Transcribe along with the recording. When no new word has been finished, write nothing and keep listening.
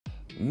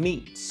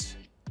meats,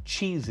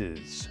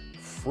 cheeses,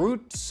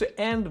 fruits,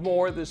 and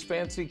more. This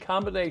fancy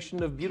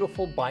combination of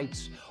beautiful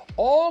bites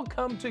all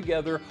come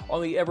together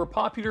on the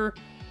ever-popular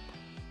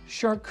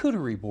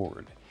charcuterie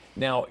board.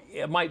 Now,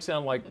 it might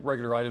sound like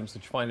regular items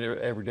that you find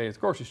every day at the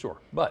grocery store,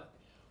 but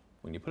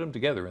when you put them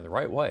together in the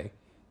right way,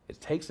 it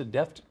takes a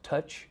deft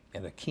touch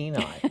and a keen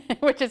eye.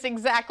 Which is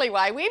exactly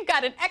why we've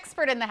got an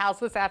expert in the house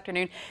this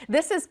afternoon.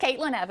 This is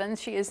Caitlin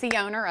Evans. She is the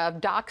owner of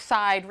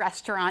Dockside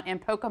Restaurant in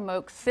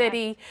Pocomoke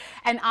City.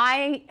 Yes. And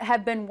I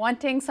have been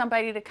wanting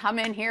somebody to come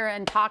in here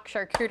and talk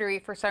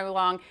charcuterie for so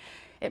long.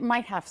 It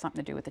might have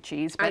something to do with the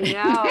cheese. But I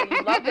know,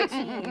 you love the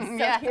cheese. So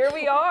yeah. Here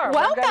we are.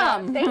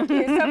 Welcome. Thank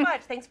you so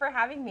much. Thanks for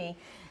having me.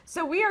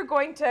 So we are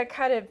going to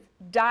kind of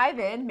dive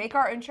in, make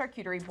our own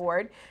charcuterie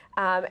board.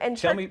 And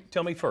tell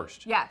me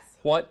first. Yes.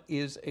 What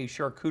is a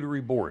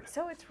charcuterie board?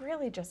 So it's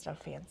really just a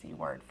fancy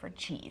word for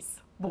cheese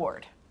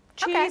board.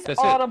 Okay. Cheese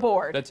on a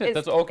board. That's it.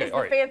 That's okay. Is all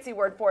the right. fancy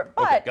word for it.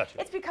 But okay, gotcha.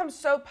 It's become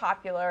so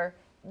popular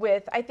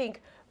with, I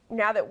think,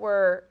 now that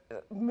we're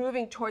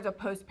moving towards a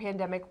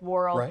post-pandemic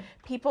world, right.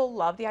 People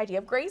love the idea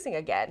of grazing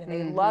again. And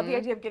they love the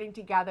idea of getting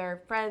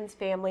together, friends,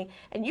 family,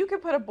 and you can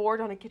put a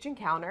board on a kitchen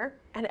counter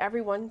and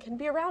everyone can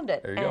be around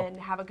it and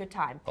have a good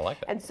time. I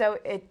like that. And so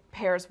it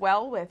pairs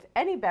well with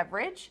any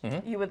beverage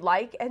you would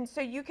like, and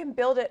so you can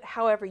build it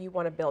however you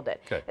want to build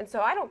it. Okay. And so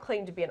I don't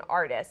claim to be an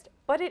artist,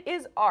 but it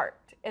is art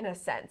in a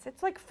sense.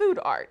 It's like food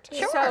art.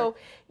 Sure. So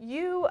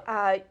you,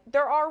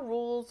 there are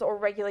rules or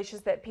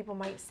regulations that people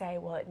might say,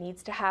 well, it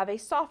needs to have a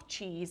soft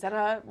cheese and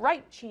a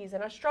ripe cheese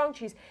and a strong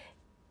cheese.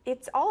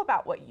 It's all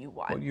about what you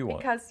want. What you want.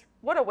 Because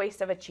what a waste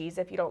of a cheese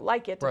if you don't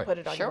like it to put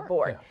it on your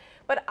board. Yeah.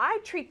 But I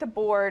treat the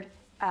board,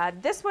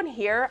 this one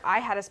here, I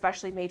had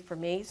especially made for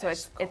me, so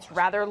it's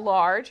rather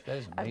large. That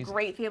is amazing. A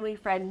great family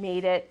friend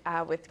made it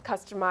with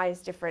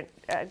customized different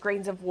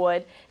grains of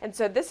wood. And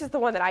so this is the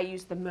one that I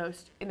use the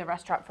most in the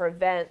restaurant for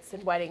events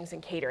and weddings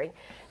and catering.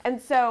 And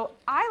so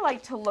I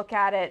like to look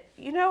at it,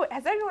 you know,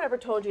 has anyone ever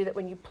told you that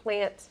when you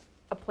plant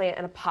a plant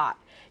in a pot,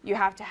 you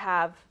have to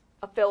have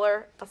a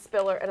filler, a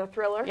spiller, and a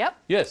thriller? Yep.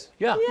 Yes.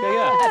 Yeah.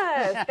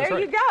 Yes. There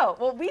right. you go.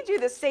 Well, we do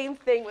the same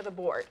thing with a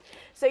board.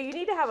 So you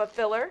need to have a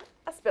filler,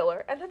 a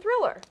spiller, and a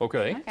thriller.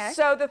 Okay.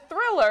 So the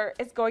thriller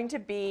is going to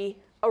be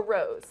a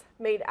rose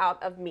made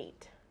out of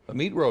meat. A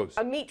meat rose.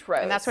 A meat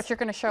rose. And that's what you're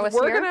going to show us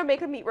We're here? going to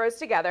make a meat rose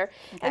together.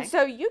 Okay. And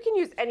so you can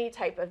use any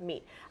type of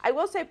meat. I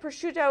will say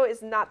prosciutto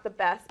is not the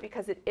best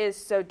because it is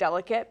so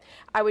delicate.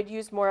 I would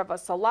use more of a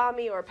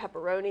salami or a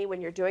pepperoni when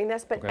you're doing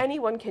this, but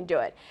anyone can do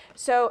it.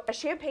 So a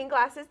champagne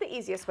glass is the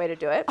easiest way to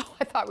do it. Oh,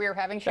 I thought we were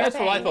having champagne.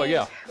 That's what I thought,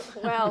 yeah.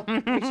 Well,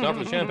 It's not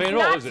for the champagne at all,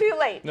 not is it? too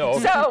late. No.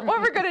 Okay. So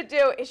what we're going to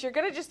do is you're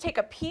going to just take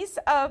a piece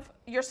of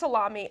your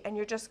salami and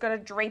you're just going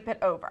to drape it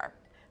over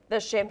the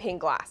champagne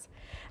glass.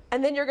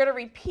 And then you're going to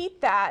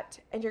repeat that,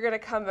 and you're going to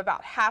come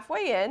about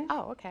halfway in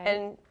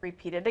and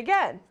repeat it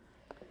again.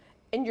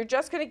 And you're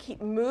just going to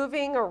keep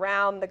moving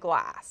around the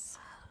glass.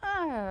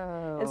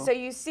 Oh. And so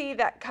you see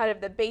that kind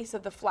of the base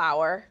of the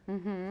flour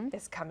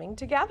is coming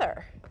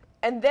together.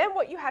 And then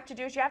what you have to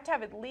do is you have to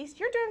have at least,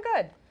 you're doing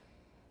good.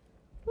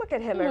 Look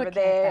at him over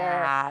there.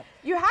 That.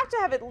 You have to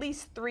have at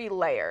least 3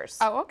 layers.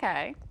 Oh,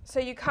 okay. So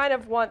you kind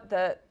of want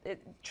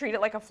treat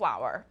it like a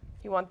flower.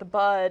 You want the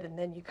bud, and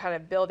then you kind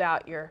of build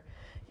out your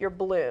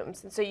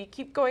blooms. And so you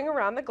keep going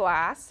around the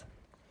glass,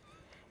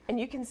 and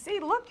you can see,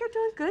 look, you're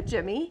doing good,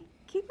 Jimmy.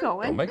 Keep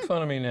going. Don't make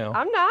fun of me now.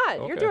 I'm not.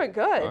 Okay. You're doing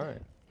good. All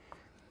right.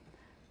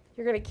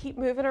 You're going to keep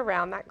moving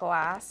around that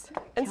glass.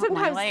 And Count my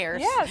sometimes,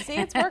 layers. yeah, see,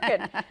 it's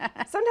working.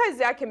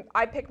 Sometimes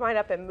I pick mine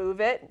up and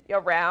move it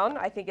around.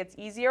 I think it's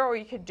easier, or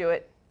you could do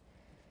it.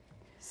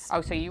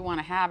 Oh, so you want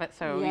to have it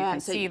so you can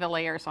see the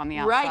layers on the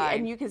outside. Right,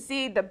 and you can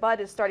see the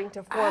bud is starting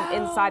to form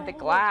inside the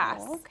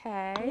glass.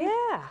 Okay.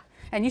 Yeah.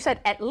 And you said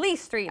at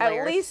least 3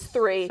 layers. At least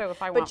 3, So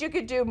if I but you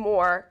could do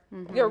more.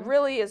 There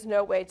really is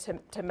no way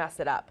to mess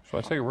it up. So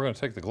I tell you, we're going to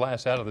take the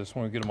glass out of this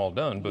when we get them all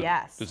done, but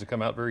Yes. does it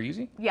come out very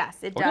easy? Yes,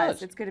 it Oh, it does.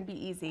 does. It's going to be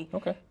easy.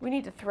 Okay. We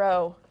need to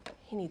throw,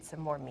 he needs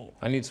some more meat.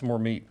 I need some more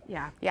meat.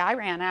 Yeah. Yeah, I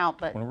ran out,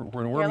 but When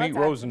we're let's meat add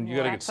rosing, some you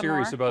got to more. get Add some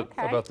serious more.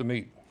 about the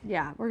meat.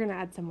 Yeah, we're going to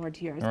add some more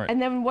to yours. All right. And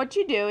then what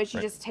you do is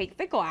you just take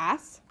the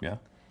glass, Yeah.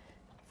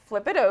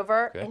 flip it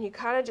over, Okay. and you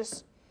kind of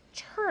just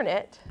turn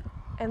it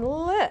and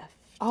lift.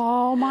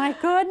 oh my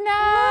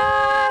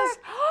goodness!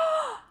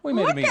 We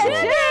made a meat Look rose.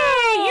 at it!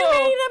 You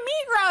made a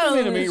meat rose. We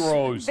made a meat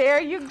rose.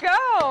 There you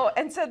go.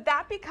 And so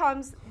that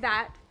becomes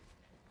that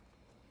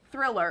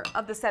thriller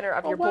of the center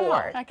of your wow.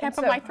 board. I can't And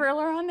put my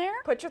thriller on there?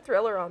 Put your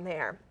thriller on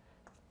there.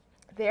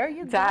 There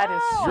you go. That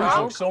is so Yours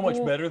looks so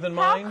much better than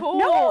mine. How cool.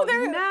 No,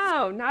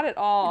 No, not at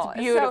all. It's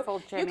beautiful,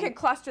 So Jimmy. you can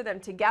cluster them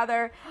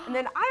together. And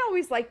then I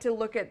always like to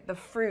look at the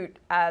fruit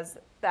as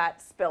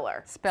that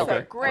spiller. Spiller. So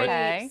Okay,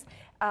 grapes.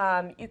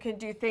 You can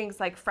do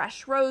things like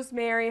fresh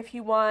rosemary if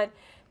you want.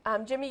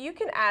 Jimmy, you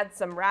can add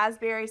some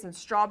raspberries and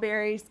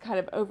strawberries kind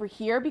of over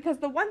here, because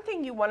the one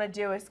thing you want to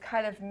do is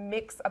kind of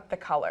mix up the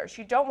colors.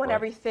 You don't want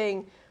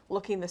everything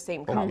looking the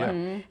same color. Yeah.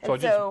 And So I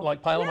just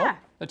like pile them yeah, up?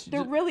 That's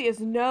there just, really is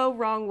no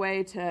wrong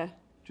way to,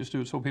 just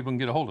do it so people can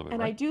get a hold of it, and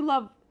right? I do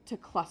love to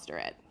cluster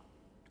it.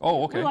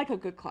 Oh, okay. We like a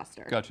good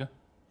cluster. Gotcha.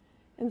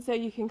 And so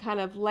you can kind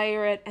of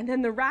layer it. And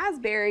then the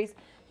raspberries,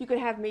 you could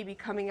have maybe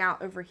coming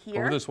out over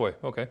here. Over this way,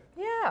 okay.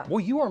 Yeah.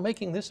 Well, you are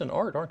making this an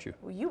art, aren't you?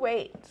 Well, you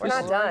wait. We're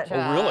not done.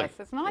 Oh, really?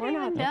 It's not We're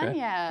even not done Okay.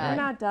 yet. We're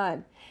not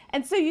done.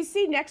 And so you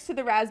see next to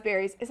the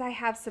raspberries is I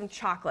have some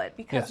chocolate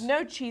because Yes.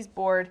 no cheese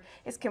board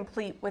is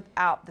complete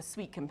without the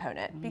sweet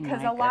component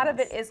because My a lot of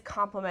it goodness. is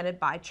complemented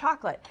by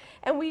chocolate.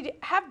 And we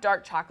have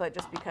dark chocolate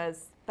just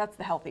because that's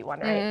the healthy one,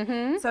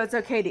 right? So it's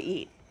okay to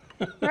eat,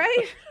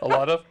 right? A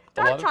lot of?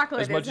 Dark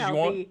chocolate As much is as you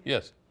want? healthy.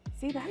 Yes.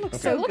 See, that looks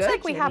So so it looks good,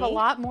 like we have a Jimmy.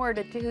 lot more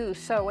to do.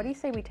 So what do you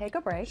say we take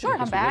a break? Sure. Come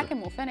Yes, we back do.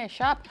 and we'll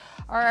finish up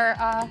our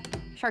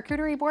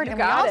charcuterie board. You And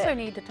we got also it.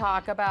 need to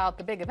talk about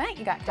the big event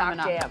you got Dock coming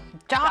up. Jam.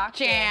 Dock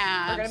We're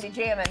Jam. going to be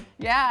jamming.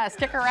 Yeah,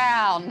 stick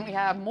around. We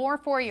have more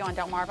for you on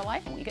Delmarva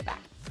Life when we get back.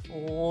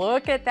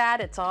 Look at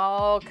that. It's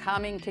all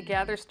coming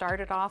together.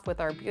 Started off with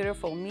our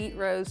beautiful meat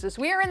roses.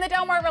 We are in the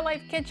Delmarva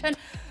Life kitchen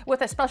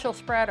with a special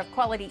spread of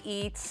quality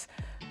eats,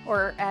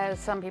 or as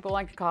some people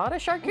like to call it, a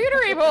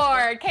charcuterie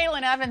board.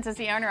 Caitlin Evans is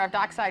the owner of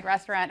Dockside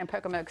Restaurant in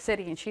Pocomoke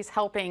City, and she's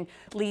helping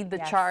lead the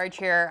charge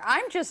here.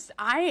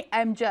 I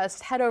am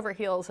just head over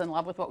heels in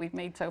love with what we've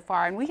made so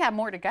far, and we have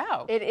more to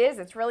go. It is.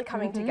 It's really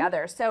coming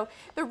together. So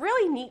the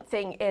really neat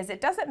thing is it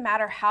doesn't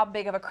matter how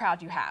big of a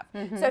crowd you have.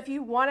 So if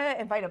you want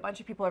to invite a bunch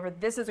of people over,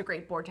 this is a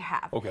great board to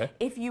have. Okay.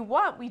 If you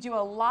want, we do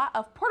a lot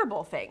of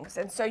portable things.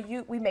 And so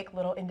we make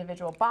little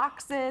individual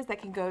boxes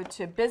that can go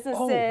to businesses.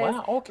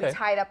 wow, okay. We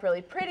tie it up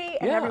really pretty,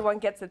 and Yeah. everyone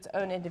gets its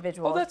own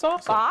individual Oh, that's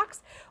awesome.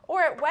 box.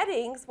 Or at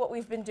weddings, what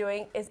we've been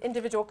doing is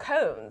individual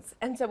cones.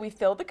 And so we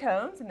fill the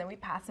cones, and then we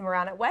pass them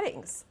around at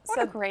weddings. What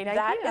so a great that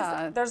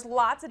idea. there's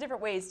lots of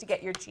different ways to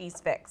get your cheese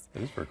fix.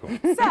 That is very cool.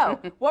 So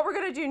what we're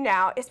going to do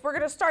now is we're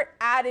going to start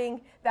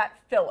adding that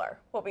filler,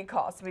 what we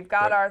call. So we've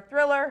got Right. our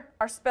thriller,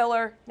 our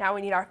spiller, now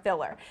we need our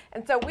filler.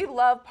 And so we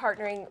love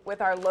partnering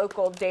with our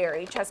local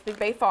dairy, Chesapeake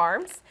Bay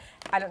Farms.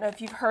 I don't know if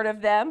you've heard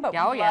of them, but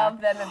Oh, we yeah.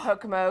 love them in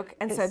Pocomoke.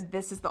 And so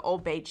this is the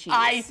Old Bay cheese.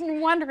 I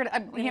wondered, I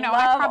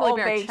Love probably Old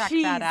better Bay check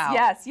cheese. that out.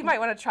 Yes, you might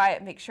want to try it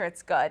and make sure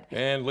it's good.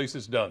 And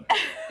Lisa's done.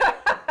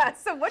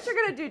 So what you're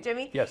going to do,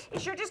 Jimmy, Yes.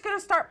 is you're just going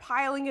to start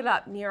piling it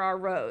up near our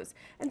rows.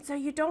 And so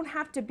you don't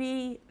have to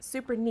be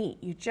super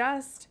neat. You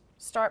just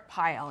start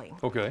piling.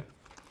 Okay.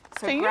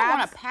 So you don't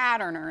want a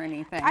pattern or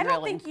anything, I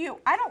don't really. think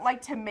I don't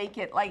like to make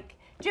it like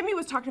Jimmy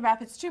was talking about.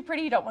 If it's too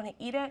pretty, you don't want to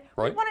eat it.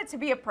 We Right. want it to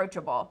be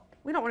approachable.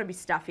 We don't want to be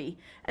stuffy.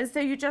 And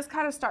so you just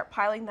kind of start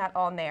piling that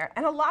on there.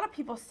 And a lot of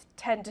people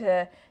tend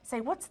to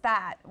say, what's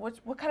that?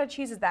 What kind of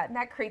cheese is that? And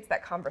that creates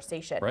that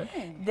conversation. Right.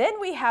 Then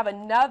we have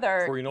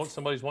another. Before you know it,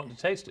 somebody's wanting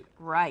to taste it.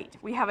 Right.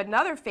 We have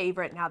another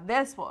favorite. Now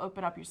this will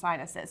open up your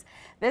sinuses.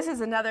 This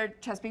is another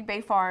Chesapeake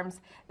Bay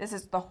Farms. This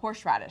is the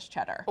horseradish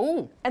cheddar.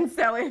 Ooh. And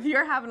so if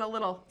you're having a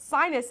little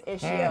sinus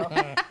issue,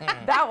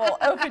 that will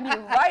open you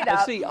right Now,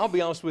 up. see, I'll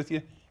be honest with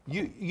you.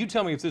 You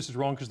tell me if this is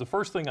wrong, because the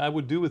first thing I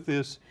would do with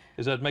this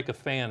is I'd make a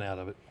fan out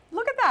of it.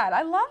 Look at that.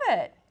 I love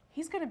it.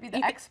 He's going to be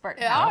the expert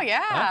now. Oh,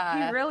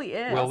 yeah. He really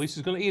is. Well,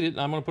 Lisa's going to eat it, and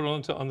I'm going to put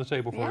it on the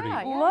table for her to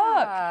Yeah, eat.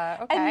 yeah.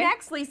 Look. Okay. And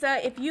next,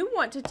 Lisa, if you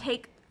want to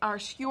take our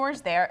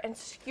skewers there and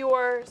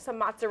skewer some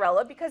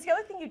mozzarella, because the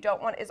other thing you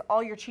don't want is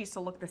all your cheese to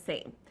look the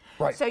same.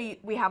 Right. So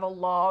we have a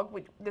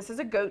log. This is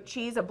a goat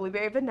cheese, a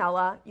blueberry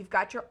vanilla. You've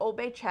got your Old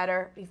Bay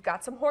cheddar. You've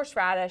got some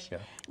horseradish. Yeah.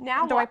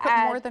 Now Do we'll I put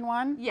add- more than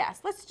one?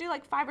 Yes. Let's do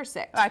like 5 or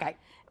 6. Okay.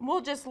 And we'll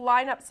just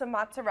line up some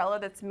mozzarella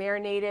that's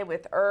marinated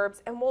with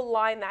herbs, and we'll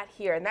line that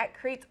here, and that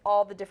creates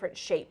all the different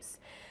shapes.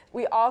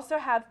 We also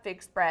have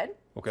fig spread.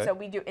 Okay. So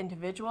we do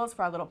individuals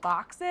for our little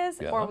boxes,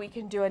 Yeah. or we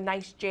can do a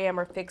nice jam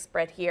or fig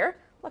spread here.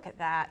 Look at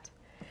that.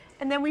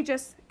 And then we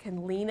just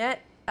can lean it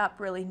up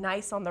really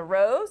nice on the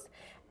rows.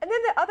 And then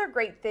the other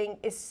great thing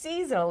is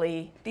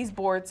seasonally, these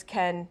boards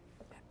can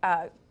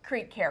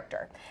create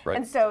character. Right.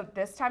 And so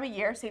this time of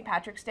year, St.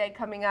 Patrick's Day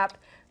coming up,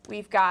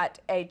 we've got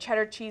a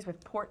cheddar cheese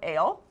with port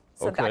ale.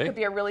 So that Okay. could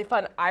be a really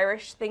fun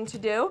Irish thing to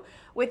do.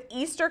 With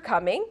Easter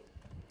coming,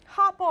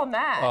 hop on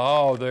that.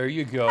 Oh, there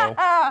you go.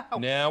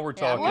 Now we're Yeah,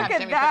 talking. we'll have Look at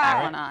Jimmy put that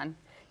that. one on.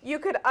 You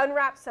could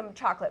unwrap some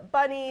chocolate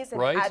bunnies and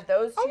Right. add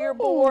those to your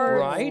board.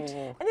 Right.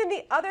 And then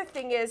the other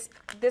thing is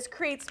this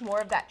creates more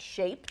of that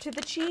shape to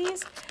the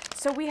cheese.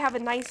 So we have a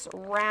nice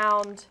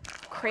round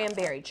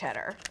cranberry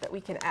cheddar that we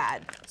can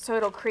add. So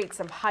it'll create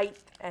some height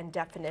and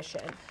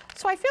definition.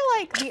 So I feel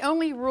like the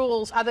only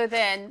rules other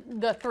than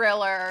the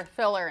thriller,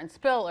 filler, and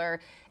spiller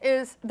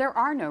is there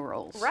are no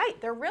rules. Right,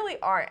 there really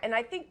aren't. And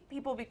I think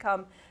people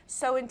become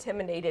so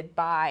intimidated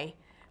by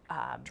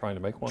Trying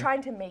to make one?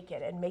 trying to make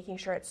it and making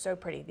sure it's so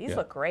pretty. These Yeah.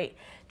 look great.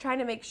 Trying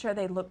to make sure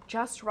they look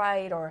just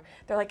right, or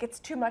they're like, it's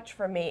too much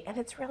for me. And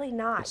it's really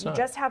not. It's You not.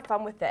 just have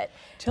fun with it.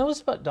 Tell us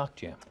about Dock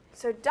Jam.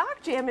 So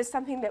Dock Jam is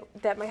something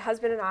that my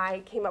husband and I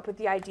came up with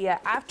the idea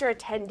after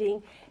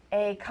attending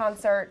a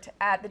concert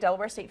at the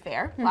Delaware State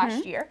Fair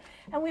last year,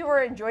 and we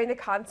were enjoying the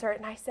concert,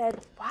 and I said,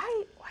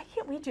 why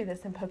can't we do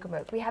this in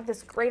Pocomoke? We have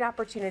this great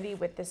opportunity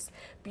with this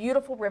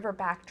beautiful river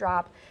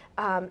backdrop,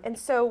 and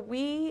so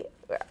we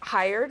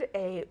hired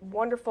a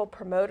wonderful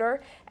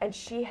promoter, and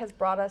she has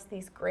brought us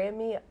these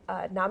Grammy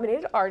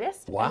nominated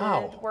artists.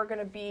 Wow. And we're going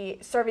to be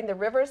serving the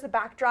river as the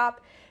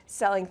backdrop,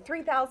 selling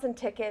 3,000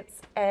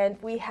 tickets,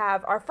 and we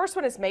have, our first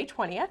one is May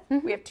 20th.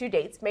 We have 2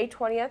 dates, May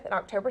 20th and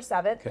October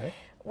 7th. Okay.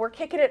 We're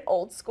kicking it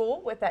old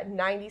school with that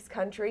 90s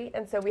country,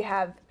 and so we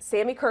have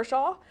Sammy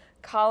Kershaw,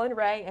 Colin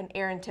Ray, and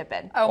Aaron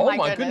Tippin. Oh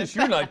my goodness,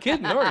 you're not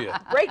kidding, are you?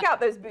 Break out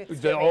those boots.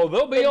 Oh,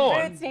 they'll be on.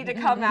 The boots need to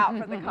come out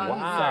for the concert.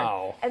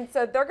 Wow. And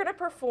so they're going to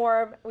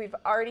perform. We've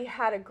already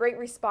had a great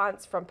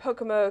response from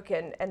Pocomoke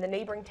and the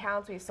neighboring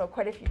towns. We've sold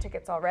quite a few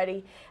tickets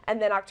already. And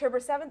then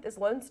October 7th is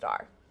Lone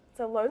Star.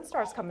 So Lone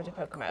Star's coming to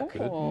Pocomoke.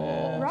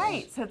 Goodness.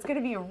 Right. So it's going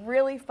to be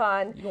really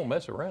fun. You don't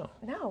mess around.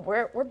 No,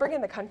 we're bringing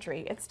the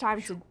country. It's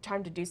time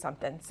to do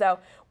something. So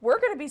we're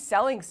going to be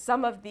selling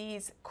some of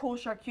these cool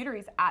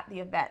charcuteries at the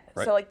event.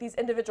 Right. So like these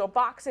individual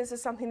boxes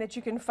is something that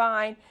you can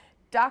find.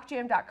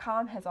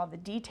 DocJam.com has all the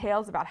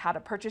details about how to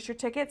purchase your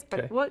tickets. But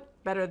Okay. what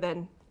better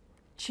than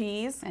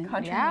cheese, And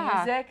country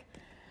yeah. music,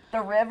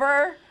 the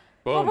river?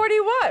 Boom. What more do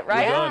you want,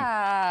 right? We're done.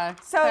 Yeah.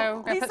 So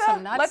we're gonna Lisa, put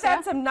some nuts let's in.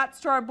 add some nuts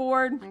to our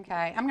board.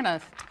 Okay, I'm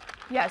gonna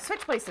Yeah, switch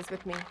places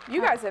with me.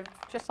 You guys have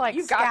just like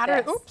you got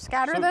scatter. this. Oops,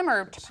 scatter them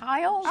or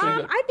piles.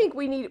 I think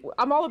we need.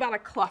 I'm all about a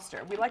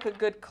cluster. We like a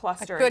good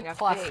cluster. Good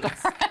cluster.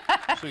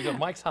 So you got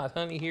Mike's Hot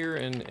Honey here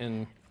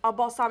and A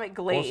balsamic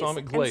glaze.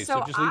 balsamic And glaze.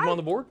 So just leave them on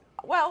the board?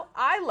 Well,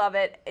 I love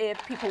it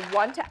if people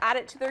want to add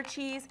it to their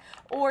cheese,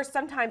 or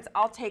sometimes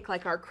I'll take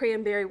like our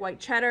cranberry white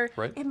cheddar.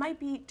 Right. It might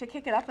be to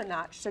kick it up a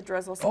notch to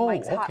drizzle some Oh,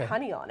 Mike's Hot okay.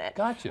 Honey on it.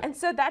 Gotcha. And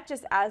so that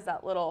just adds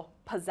that little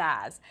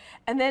pizzazz.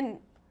 And then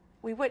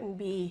we wouldn't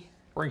be,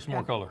 Bring some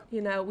more color.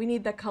 you know, we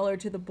need the color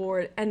to the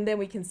board, and then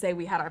we can say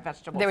we had our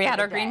vegetables. There we for had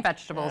the our green day.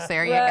 vegetables.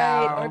 There you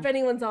Right. Or go. if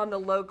anyone's on the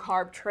low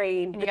carb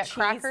train, you the got cheese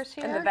crackers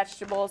and the here?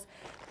 vegetables.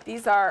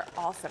 These are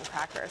awesome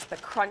crackers, the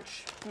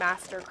Crunch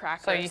Master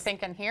crackers. So you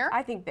thinking here?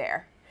 I think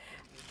there.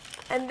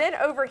 And then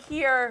over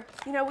here,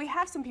 you know, we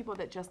have some people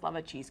that just love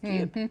a cheese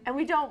cube, and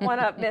we don't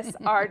want to miss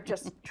our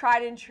just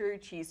tried and true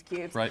cheese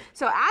cubes. Right.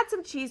 So add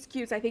some cheese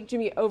cubes, I think,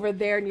 Jimmy, over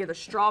there near the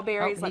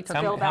strawberries. Oh, Let's me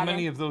too. fill that How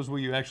many in. of those will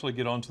you actually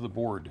get onto the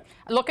board?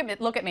 Look at me.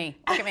 Look at me.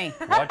 Look at me.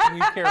 Watching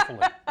you carefully.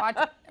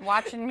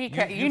 Watching me.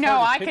 You you've know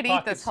heard of I could eat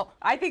this pickpockets. whole.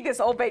 I think this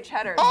Old Bay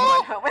cheddar is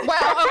Oh, going home with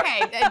well,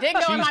 okay. It did go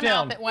in Cheese my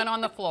down. mouth. It went on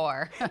the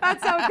floor.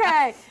 That's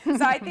okay.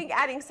 So I think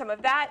adding some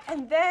of that.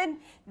 And then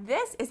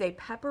this is a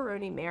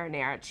pepperoni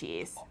marinara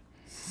cheese.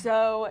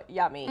 So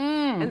yummy.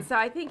 And so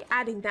I think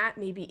adding that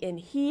maybe in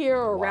here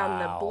or around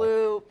Wow.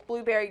 the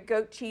blueberry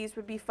goat cheese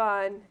would be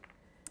fun.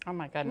 Oh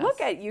my goodness.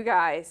 Look at you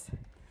guys.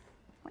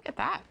 Look at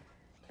that.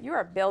 You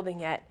are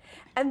building it.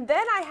 And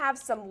then I have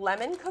some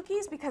lemon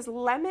cookies because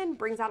lemon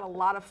brings out a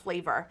lot of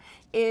flavor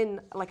in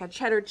like a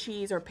cheddar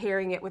cheese or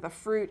pairing it with a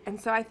fruit. And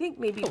so I think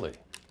maybe Really?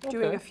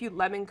 doing Okay. a few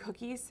lemon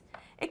cookies.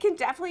 It can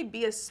definitely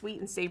be a sweet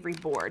and savory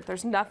board.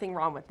 There's nothing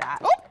wrong with that.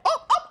 Oh, oh,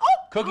 oh, oh.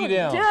 Cookie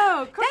down.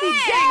 No, cookie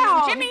Dang,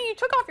 down. Jimmy, you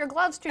took off your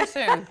gloves too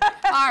soon.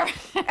 All right.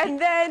 And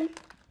then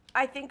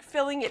I think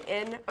filling it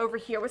in over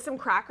here with some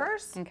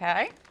crackers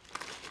Okay.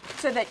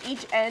 so that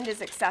each end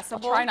is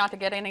accessible. Try not to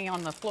get any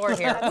on the floor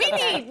here.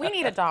 we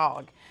need a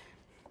dog.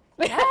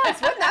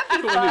 Yes, wouldn't that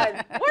be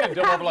fun? Wouldn't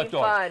Delmarva that Life be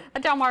dog. fun? A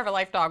Delmarva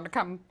Life dog to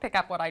come pick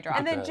up what I dropped.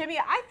 And then Okay. Jimmy,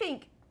 I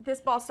think this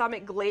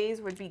balsamic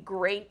glaze would be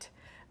great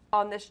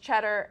on this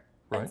cheddar.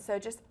 Right. And so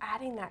just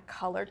adding that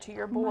color to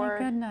your oh my board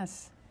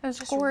goodness. That's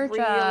just gorgeous.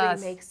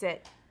 really makes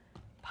it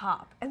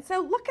pop. And so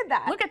look at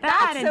that. Look at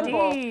that, That's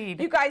simple.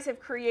 indeed. You guys have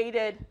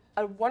created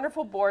a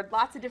wonderful board,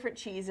 lots of different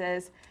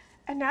cheeses.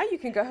 And now you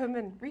can go home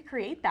and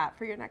recreate that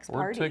for your next Or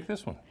party. take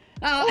this one.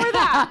 Oh. Or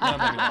that. No,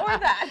 maybe not. Or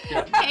that.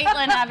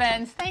 Caitlin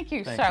Evans, thank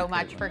you Thank so you,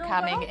 much Caitlin. for You're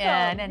coming in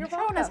welcome. and You're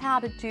showing us welcome. how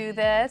to do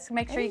this.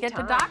 Make sure you get to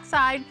Anytime.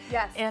 Dockside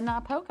Yes. in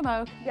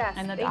Pocomoke Yes,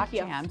 and the thank Dock you.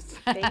 Jams.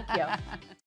 Thank you.